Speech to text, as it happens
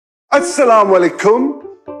Assalamu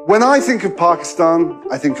alaikum. When I think of Pakistan,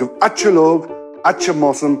 I think of Acha Log, Acha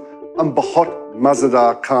Mausam, and Bahut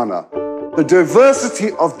Mazadar Khana. The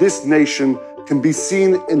diversity of this nation can be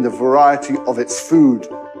seen in the variety of its food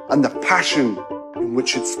and the passion in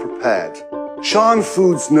which it's prepared. Shan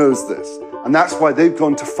Foods knows this, and that's why they've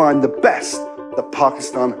gone to find the best that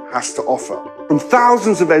Pakistan has to offer. From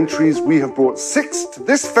thousands of entries, we have brought 6 to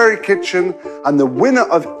this very kitchen, and the winner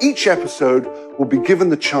of each episode will be given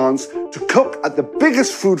the chance to cook at the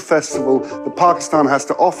biggest food festival that Pakistan has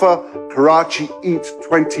to offer, KHI EAT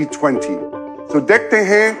 2020. So dekhte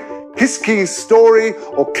hain, kiski story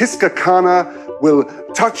or kiska khana will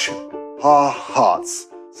touch our hearts.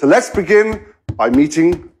 So let's begin by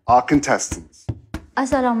meeting our contestants.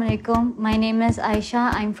 Assalamu alaikum. My name is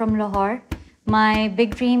Ayesha. I'm from Lahore. My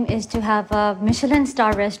big dream is to have a Michelin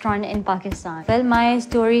star restaurant in Pakistan. Well, my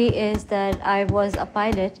story is that I was a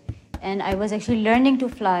pilot and I was actually learning to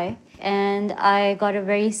fly, and I got a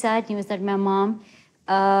very sad news that my mom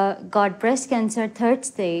got breast cancer 3rd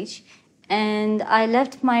stage, and I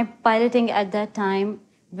left my piloting at that time,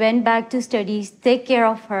 went back to studies, take care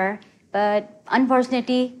of her, but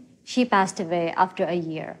unfortunately she passed away after a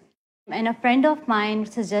year. And a friend of mine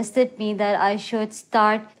suggested me that I should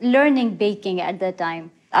start learning baking at that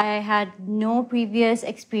time. I had no previous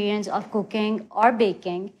experience of cooking or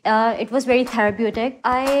baking. It was very therapeutic.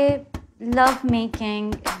 I love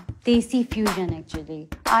making desi fusion actually.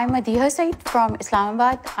 I'm Madiha from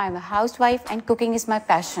Islamabad. I'm a housewife and cooking is my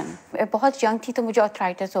passion. मैं बहुत young थी तो मुझे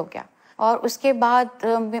arthritis हो गया और उसके बाद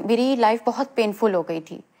मेरी life बहुत painful हो गई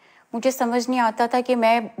थी. मुझे समझ नहीं आता था कि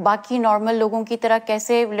मैं बाकी नॉर्मल लोगों की तरह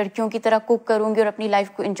कैसे लड़कियों की तरह कुक करूंगी और अपनी लाइफ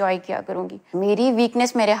को एंजॉय किया करूंगी. मेरी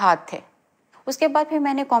वीकनेस मेरे हाथ थे. उसके बाद फिर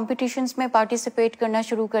मैंने कॉम्पिटिशन्स में पार्टिसिपेट करना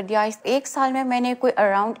शुरू कर दिया. 1 साल में मैंने कोई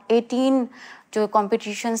अराउंड 18 जो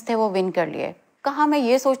कॉम्पिटिशन्स थे वो विन कर लिए. कहाँ मैं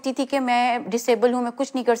ये सोचती थी कि मैं डिसेबल हूँ, मैं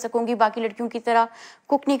कुछ नहीं कर सकूंगी, बाकी लड़कियों की तरह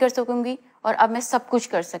कुक नहीं कर सकूंगी, और अब मैं सब कुछ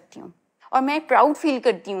कर सकती हूँ. और मैं प्राउड फील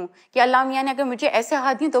करती हूँ कि अल्लाह मियाँ ने अगर मुझे ऐसे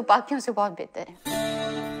हाथ दिए तो बाकियों से बहुत बेहतर है.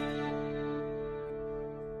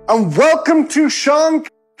 And welcome to Shan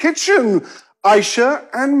Kitchen, Ayesha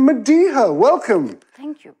and Madiha. Welcome.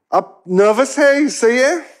 Thank you. Up nervous hai? Say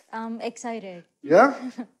yeah? I'm excited. Yeah?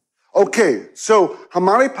 Okay, so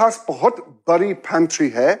हमारे पास बहुत बड़ी pantry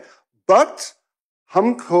है, but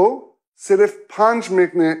हमको सिर्फ 5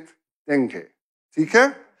 minute देंगे. ठीक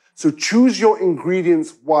है? So choose your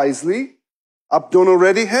ingredients wisely. आप दोनों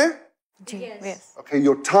ready है? Yes. Okay,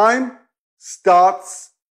 your time starts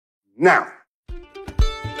now.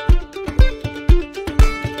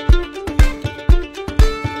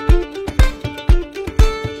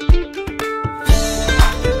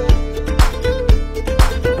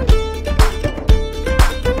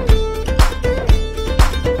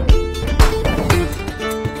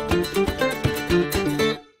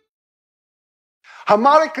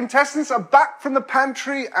 Hamari contestants are back from the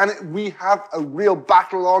pantry and we have a real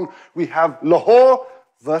battle on. We have Lahore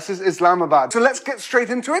versus Islamabad. So let's get straight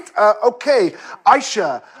into it. Okay,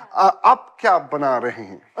 Ayesha, aap kya bana rahe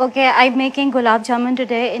hain? Okay, I'm making gulab jamun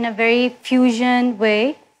today in a very fusion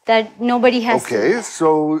way that nobody has seen. Okay,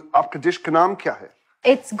 so aapka dish ka naam kya hai?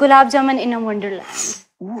 It's gulab jamun in a wonderland.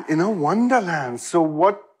 Ooh, in a wonderland. So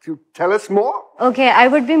what, tell us more? Okay, I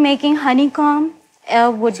would be making honeycomb.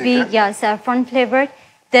 Would be saffron flavored.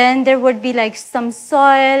 Then there would be like some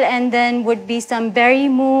soil, and then would be some berry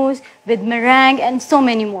mousse with meringue and so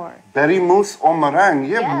many more. Berry mousse or meringue,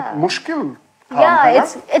 mushkil. Yeah,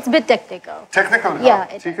 it's a bit technical. Technical.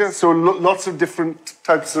 Yeah. So lots of different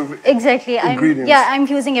types of ingredients. I'm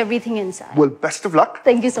using everything inside. Well, best of luck.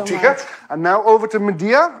 Thank you so much. And now over to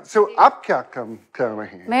Madiha. So aap kya kam kar rahe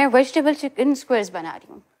hain? मैं vegetable chicken squares बना रही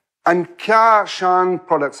हूँ. And kya Shan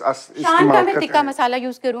products Shan का मैं tikka masala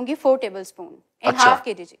use करूँगी 4 tablespoon and half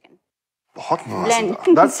kg chicken. बहुत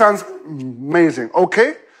मस्त. That sounds amazing.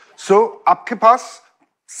 Okay, so आपके पास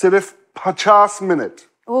सिर्फ 50 minute.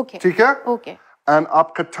 Okay. ठीक है? Okay. And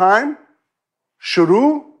आपका time शुरू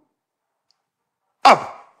अब.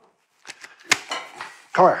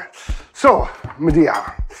 Come on. So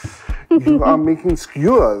Madiha, you are making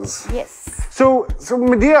skewers. Yes. So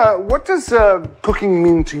Madiha, what does cooking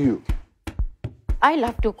mean to you? I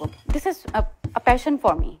love to cook. This is a passion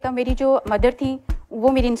for me. तो मेरी जो mother थी वो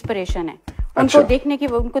मेरी inspiration है. उनको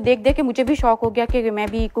देख के मुझे भी शौक हो गया कि मैं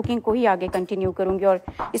भी कुकिंग को ही आगे कंटिन्यू करूंगी, और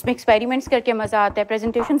इसमें एक्सपेरिमेंट्स करके मजा आता है,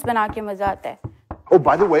 प्रेजेंटेशंस बना के मजा आता है. Oh,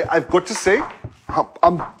 by the way, I've got to say,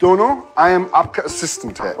 dono, I am आपका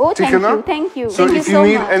assistant है. Oh, thank you. So if you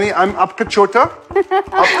need any, I'm आपका छोटा.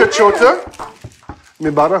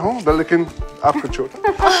 मैं बड़ा हूँ, लेकिन आपका छोटा,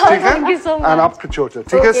 ठीक है? Thank you so much. And आपका छोटा,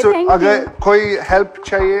 ठीक है? So अगर कोई help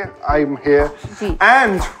चाहिए, I'm here.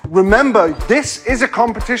 And remember, this is a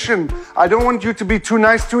competition. I don't want you to be too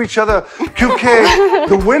nice to each other, क्योंकि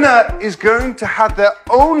the winner is going to have their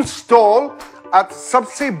own stall at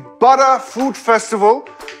सबसे बड़ा food festival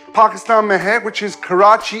Pakistan में है, which is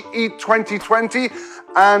Karachi EAT 2020,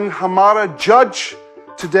 and हमारा judge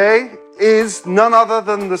today is none other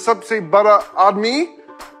than the सबसे बड़ा आदमी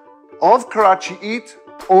of Karachi EAT,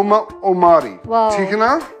 Omari. Wow. ठीक है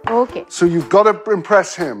ना? Okay. So you've got to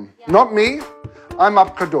impress him, not me. I'm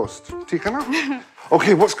आपका दोस्त, ठीक है ना?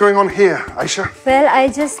 Okay, what's going on here, Ayesha? Well, I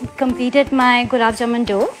just completed my gulab jamun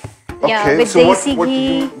dough. Yeah, Okay, with so desi what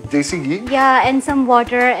ghee. Desi ghee? Yeah, and some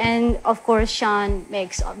water, and of course, Shan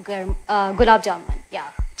makes gulab jamun. Yeah.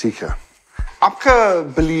 ठीक है.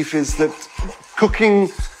 आपका belief is that cooking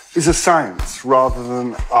is a science rather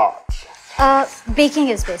than art. Baking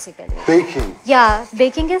is basically. Baking. Yeah,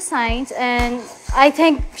 baking is science, and I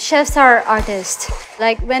think chefs are artists.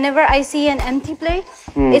 Like whenever I see an empty plate,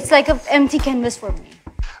 it's like an empty canvas for me.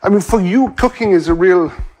 I mean, for you, cooking is a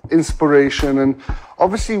real inspiration, and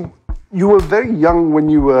obviously, you were very young when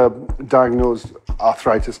you were diagnosed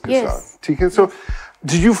arthritis. Yes. ठीक है? So,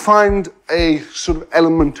 did you find a sort of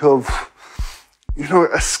element of,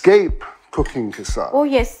 escape cooking के साथ? Oh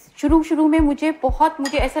yes. शुरू में मुझे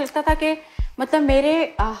ऐसा लगता था कि मतलब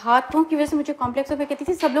मेरे हाथों की वजह से मुझे कॉम्प्लेक्स हो कहती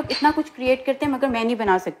थी सब लोग इतना कुछ क्रिएट करते हैं मगर मैं नहीं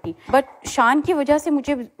बना सकती, बट शान की वजह से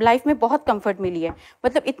मुझे लाइफ में बहुत कंफर्ट मिली है.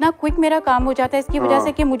 मतलब इतना क्विक मेरा काम हो जाता है इसकी वजह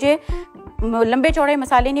से कि मुझे लंबे चौड़े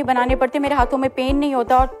मसाले नहीं बनाने पड़ते, मेरे हाथों में पेन नहीं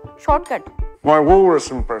होता और shortcut. My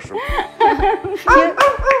walrus impression.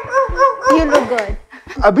 You look good.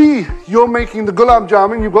 Abhi, you're making the gulab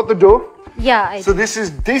jamun. You've got the dough. Yeah. So this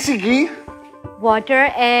is desi ghee. Water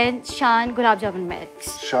and Shan gulab jamun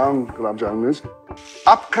mix. Shan gulab jamun mix.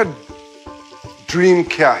 आपका dream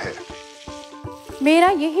क्या है? मेरा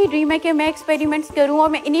यही dream है कि मैं experiments करूं और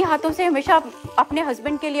मैं इन्हीं हाथों से हमेशा अपने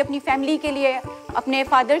हस्बैंड के लिए, अपनी फैमिली के लिए, अपने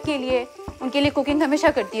फादर के लिए, उनके लिए कुकिंग हमेशा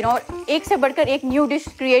करती रहूं और एक से बढ़कर एक न्यू डिश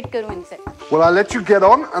क्रिएट करूं इनसे. Well, I'll let you get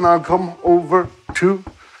on and I'll come over to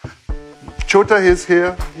Chota is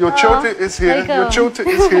here. Your Chota is here. Your Chota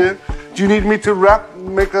is here. Do you need me to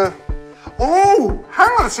make a... Oh, hang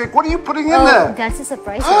on a sec. What are you putting in there? That's a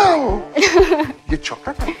surprise. Oh, your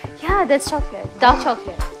chocolate? Yeah, that's chocolate. Dark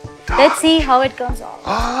chocolate. Let's see how it comes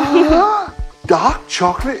off. Dark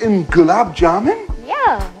chocolate in gulab jamun?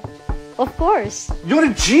 Yeah, of course. You're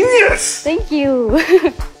a genius. Thank you.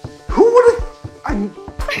 Who would have...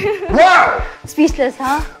 Wow. Speechless,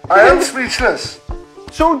 huh? I am speechless.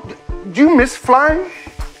 So, do you miss flying?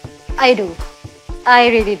 I do. I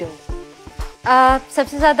really do.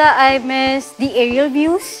 सबसे ज़्यादा I miss the aerial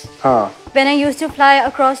views. When I used to fly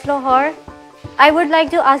across Lahore, I would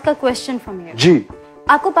like to ask a question from you. जी.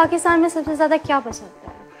 आपको पाकिस्तान में सबसे ज़्यादा क्या पसंद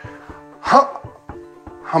है?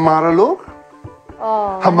 हमारा लोग,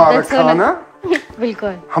 हमारा खाना,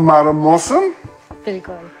 बिल्कुल. हमारा मौसम,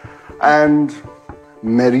 बिल्कुल. and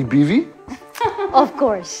मेरी बीवी. Of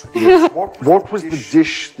course. Yes. What was the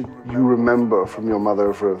dish that you remember from your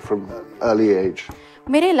mother from early age?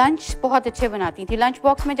 मेरे लंच बहुत अच्छे बनाती थी. लंच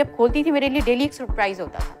बॉक्स में जब खोलती थी मेरे लिए डेली एक सरप्राइज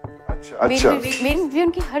होता था. अच्छा. मेरी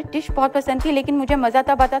उनकी हर डिश बहुत पसंद थी, लेकिन मुझे मजा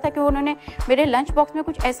तब आता था कि उन्होंने मेरे लंच बॉक्स में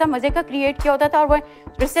कुछ ऐसा मजे का क्रिएट किया होता था और वो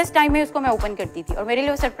रिसेस टाइम में उसको मैं ओपन करती थी और मेरे लिए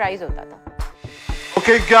वो सरप्राइज होता था.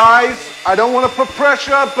 Okay guys, I don't want to put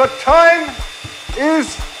pressure, but time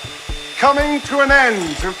is coming to an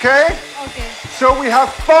end, okay? Okay. So we have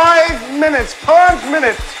 5 minutes. 5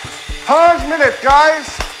 minutes. 5 minutes,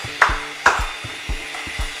 guys.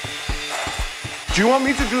 Do you want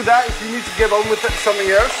me to do that if you need to get on with it, something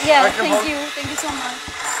else? Yeah, thank you. Thank you so much.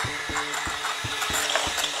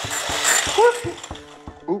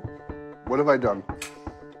 Ooh, what have I done?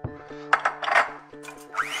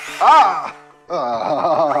 Ah!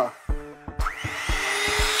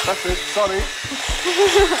 That's it, sorry.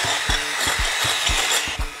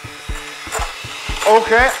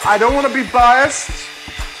 Okay, I don't want to be biased.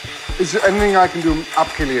 Is there anything I can do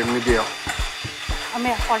आपके लिए, Madiha? I'm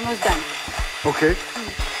almost done. Okay.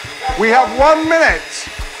 We have 1 minute.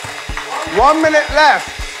 1 minute left.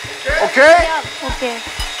 Okay? Yeah, okay.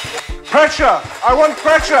 Pressure. I want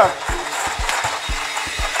pressure.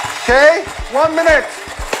 Okay? 1 minute.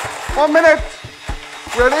 1 minute.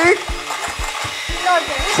 Ready?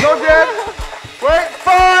 Not yet. Wait.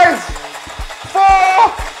 5, 4,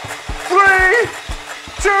 3,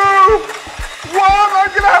 2, 1. I'm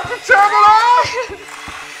gonna have to turn it off.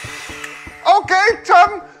 Okay,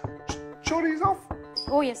 turn. Chori's off.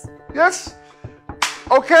 Oh yes. Yes.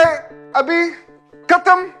 Okay, Abhi, cut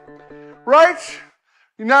them. Right.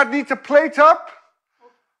 You now need to plate up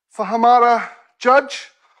for Hamara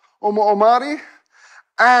judge, Oma Omari,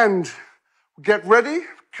 and get ready,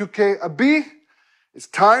 Kyuke Abi. It's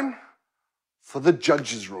time for the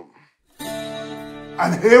judges' room.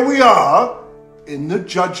 And here we are in the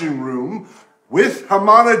judging room with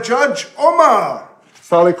Hamara judge, Omar.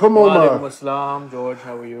 Assalamu alaikum, Omar. Walaikum assalam, George,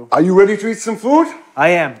 how are you? Are you ready to eat some food? I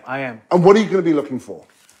am. And what are you going to be looking for?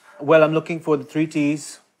 Well, I'm looking for the 3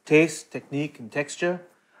 T's, taste, technique, and texture.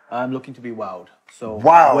 I'm looking to be wowed. So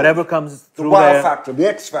whatever comes through the wow there, factor, the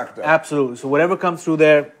X factor. Absolutely. So whatever comes through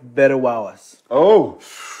there, better wow us. Oh,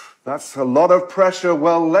 that's a lot of pressure.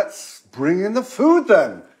 Well, let's bring in the food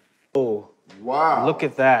then. Oh, wow. Look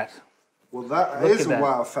at that. Well, that is a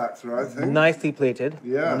wow factor, I think. Nicely plated.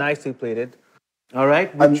 Yeah. Nicely plated. All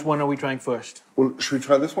right, which one are we trying first? Well, should we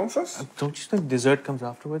try this one first? Don't you think dessert comes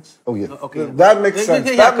afterwards? Oh, yeah. Okay. That makes sense.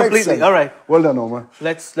 Yeah, that completely. makes sense. All right. Well done, Omar.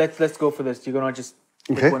 Let's go for this. You're gonna just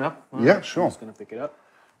pick one up? Yeah, sure. I'm just gonna pick it up.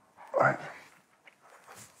 All right.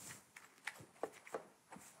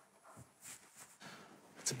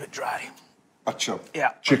 It's a bit dry. Acha.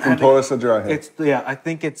 Yeah. Chicken porous or dry here? I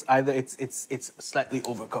think it's either it's slightly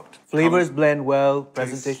overcooked. Flavors blend well,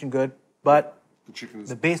 presentation good, but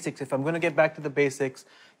the basics, if I'm going to get back to the basics,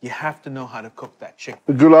 you have to know how to cook that chicken.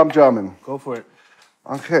 The gulab jamun. Go for it.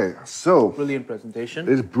 Okay, so. Brilliant presentation.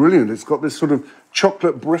 It's brilliant. It's got this sort of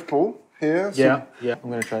chocolate brittle here. So yeah, I'm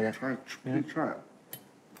going to try that. Try it.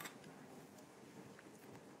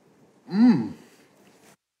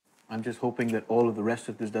 I'm just hoping that all of the rest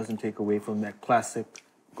of this doesn't take away from that classic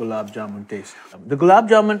gulab jamun taste. The gulab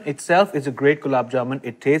jamun itself is a great gulab jamun.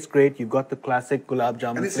 It tastes great. You've got the classic gulab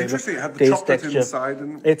jamun And it's flavor, interesting. It had the taste, chocolate texture. inside.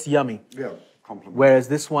 And it's yummy. Yeah, compliment. Whereas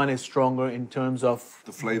this one is stronger in terms of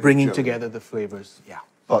the flavor bringing jelly. together the flavors. Yeah.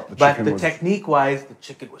 But the technique-wise, the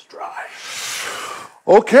chicken was dry.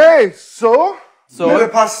 Okay, so मेरे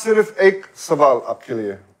पास सिर्फ एक सवाल आपके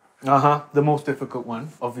लिए. The most difficult one,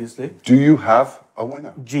 obviously. Do you have a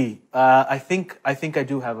winner? G. I think I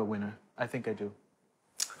do have a winner. I think I do.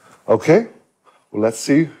 Okay, well, let's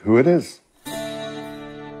see who it is.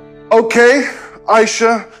 Okay,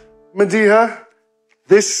 Ayesha, Madiha,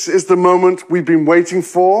 this is the moment we've been waiting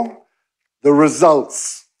for. The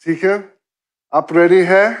results. Tika, up ready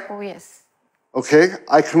here? Oh, yes. Okay,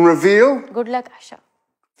 I can reveal. Good luck, Ayesha.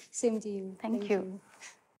 Same to you. Thank you.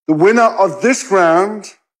 The winner of this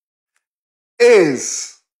round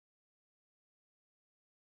is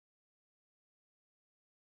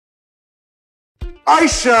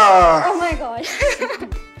Ayesha. Oh my God.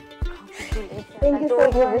 Thank you so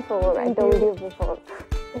much. I told you before.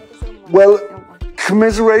 Well,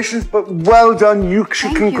 commiserations, but well done. You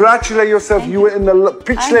should congratulate yourself. You were in the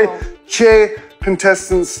Pichle Che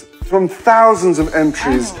contestants from thousands of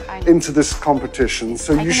entries into this competition.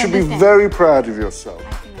 So you should be very proud of yourself.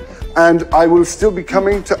 And I will still be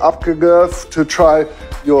coming to Apkagar to try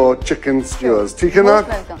your chicken skewers. Tikana,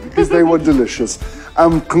 because they were delicious.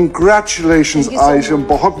 Congratulations, Ayesha.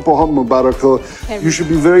 Bahut Mubarak ho. You should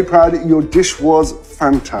be very proud. Your dish was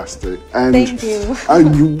fantastic. And, thank you.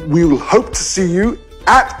 And we will hope to see you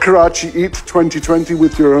at KHI EAT 2020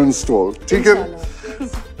 with your own stall. Tikan,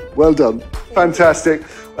 well done. Fantastic.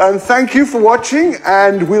 And thank you for watching.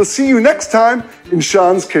 And we'll see you next time in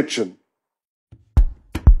Shan's kitchen.